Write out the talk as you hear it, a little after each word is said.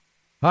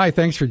Hi,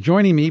 thanks for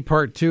joining me.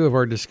 Part two of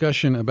our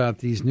discussion about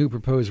these new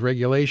proposed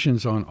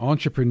regulations on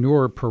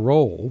entrepreneur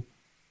parole.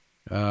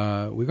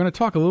 We're going to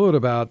talk a little bit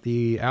about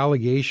the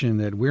allegation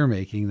that we're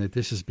making that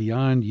this is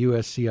beyond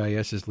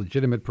USCIS's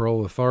legitimate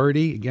parole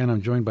authority. Again,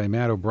 I'm joined by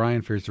Matt O'Brien,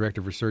 Affairs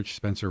Director of Research,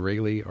 Spencer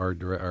Raley, our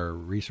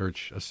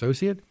research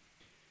associate.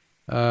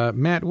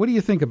 Matt, what do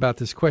you think about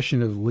this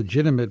question of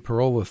legitimate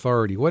parole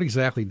authority? What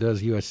exactly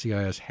does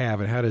USCIS have,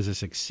 and how does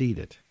this exceed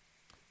it?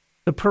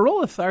 The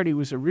parole authority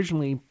was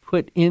originally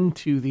put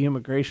into the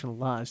immigration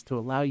laws to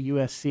allow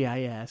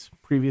USCIS,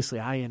 previously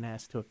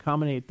INS, to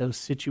accommodate those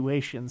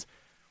situations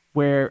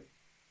where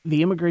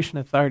the immigration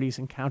authorities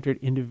encountered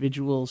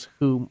individuals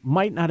who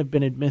might not have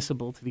been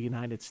admissible to the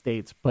United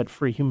States, but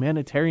for a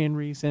humanitarian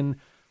reason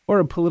or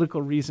a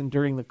political reason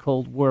during the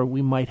Cold War,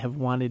 we might have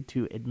wanted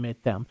to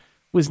admit them.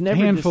 Was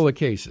never a handful of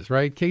cases,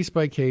 right? Case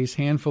by case,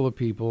 handful of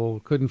people,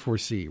 couldn't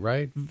foresee,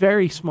 right?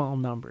 Very small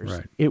numbers.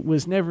 Right. It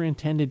was never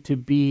intended to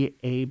be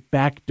a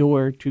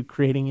backdoor to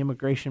creating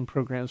immigration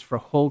programs for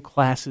whole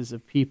classes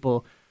of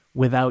people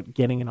without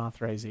getting an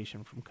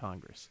authorization from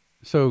Congress.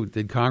 So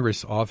did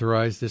Congress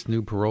authorize this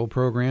new parole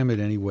program in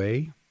any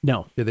way?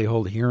 No. Did they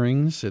hold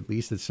hearings, at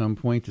least at some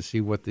point, to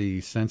see what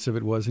the sense of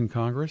it was in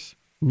Congress?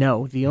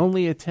 No. The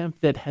only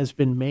attempt that has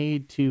been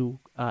made to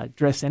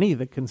address any of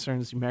the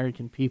concerns the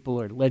American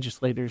people or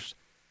legislators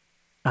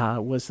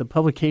was the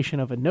publication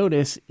of a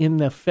notice in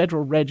the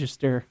Federal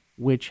Register,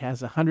 which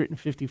has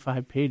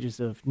 155 pages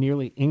of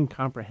nearly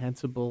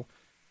incomprehensible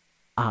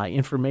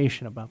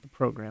information about the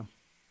program.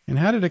 And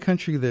how did a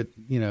country that,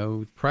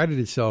 prided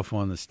itself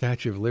on the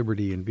Statue of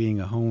Liberty and being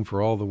a home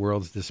for all the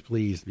world's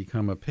displeased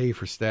become a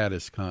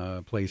pay-for-status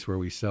place where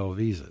we sell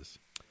visas?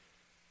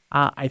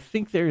 I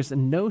think there's a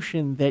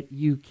notion that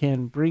you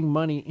can bring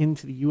money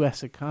into the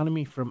U.S.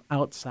 economy from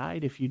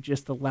outside if you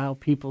just allow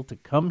people to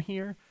come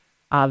here.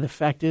 The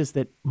fact is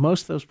that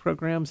most of those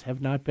programs have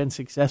not been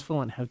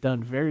successful and have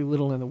done very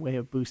little in the way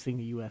of boosting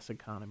the U.S.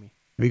 economy.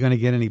 Are you going to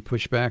get any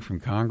pushback from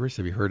Congress?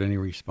 Have you heard any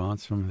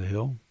response from the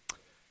Hill?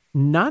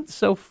 Not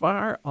so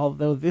far,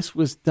 although this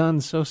was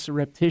done so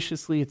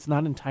surreptitiously, it's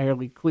not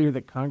entirely clear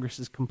that Congress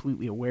is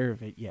completely aware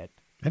of it yet.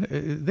 And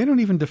they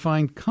don't even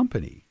define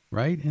company,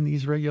 right, in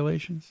these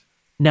regulations?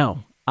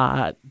 No.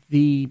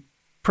 The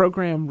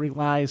program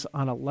relies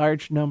on a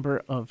large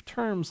number of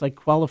terms like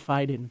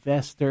qualified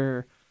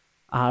investor,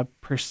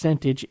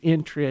 percentage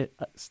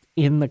interest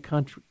in the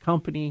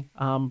company,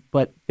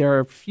 but there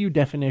are few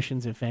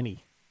definitions, if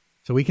any.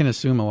 So we can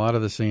assume a lot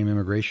of the same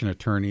immigration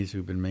attorneys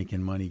who've been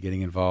making money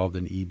getting involved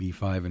in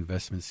EB-5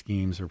 investment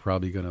schemes are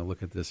probably going to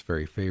look at this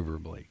very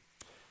favorably.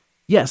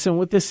 Yes, and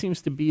what this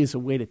seems to be is a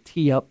way to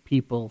tee up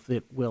people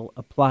that will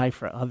apply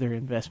for other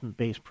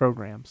investment-based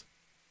programs.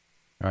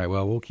 All right,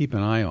 well, we'll keep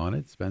an eye on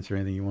it. Spencer,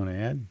 anything you want to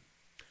add?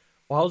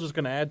 Well, I was just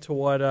going to add to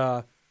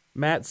what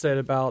Matt said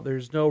about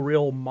there's no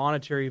real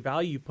monetary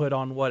value put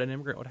on what an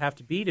immigrant would have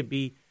to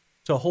be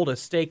to hold a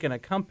stake in a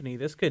company.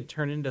 This could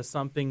turn into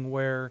something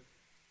where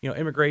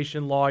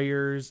immigration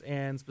lawyers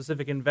and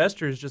specific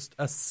investors just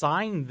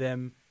assign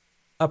them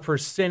a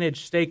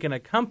percentage stake in a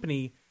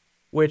company,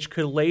 which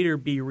could later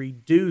be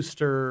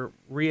reduced or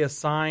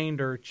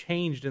reassigned or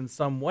changed in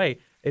some way.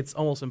 It's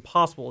almost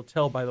impossible to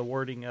tell by the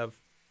wording of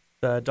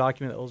the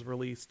document that was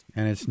released.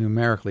 And it's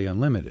numerically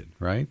unlimited,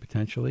 right?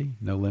 Potentially?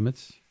 No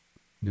limits?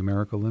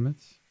 Numerical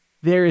limits?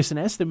 There is an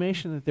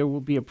estimation that there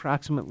will be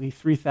approximately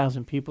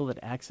 3,000 people that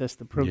access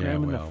the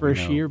program in the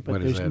first year,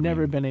 but there's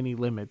never been any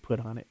limit put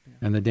on it.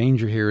 And the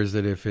danger here is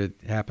that if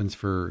it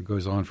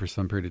goes on for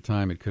some period of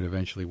time, it could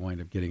eventually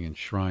wind up getting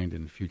enshrined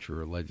in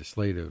future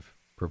legislative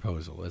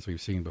proposal, as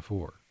we've seen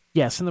before.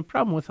 Yes, and the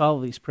problem with all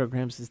of these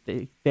programs is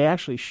they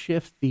actually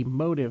shift the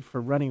motive for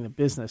running the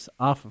business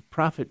off of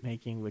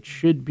profit-making, which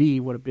should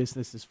be what a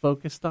business is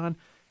focused on,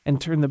 and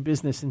turn the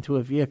business into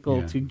a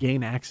vehicle to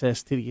gain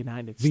access to the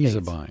United States. Visa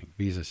buying,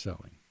 visa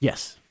selling.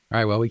 Yes. All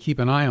right, well, we keep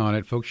an eye on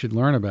it. Folks should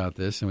learn about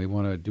this, and we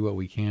want to do what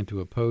we can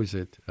to oppose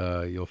it.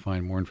 You'll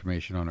find more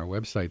information on our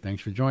website.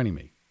 Thanks for joining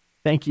me.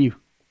 Thank you.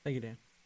 Thank you, Dan.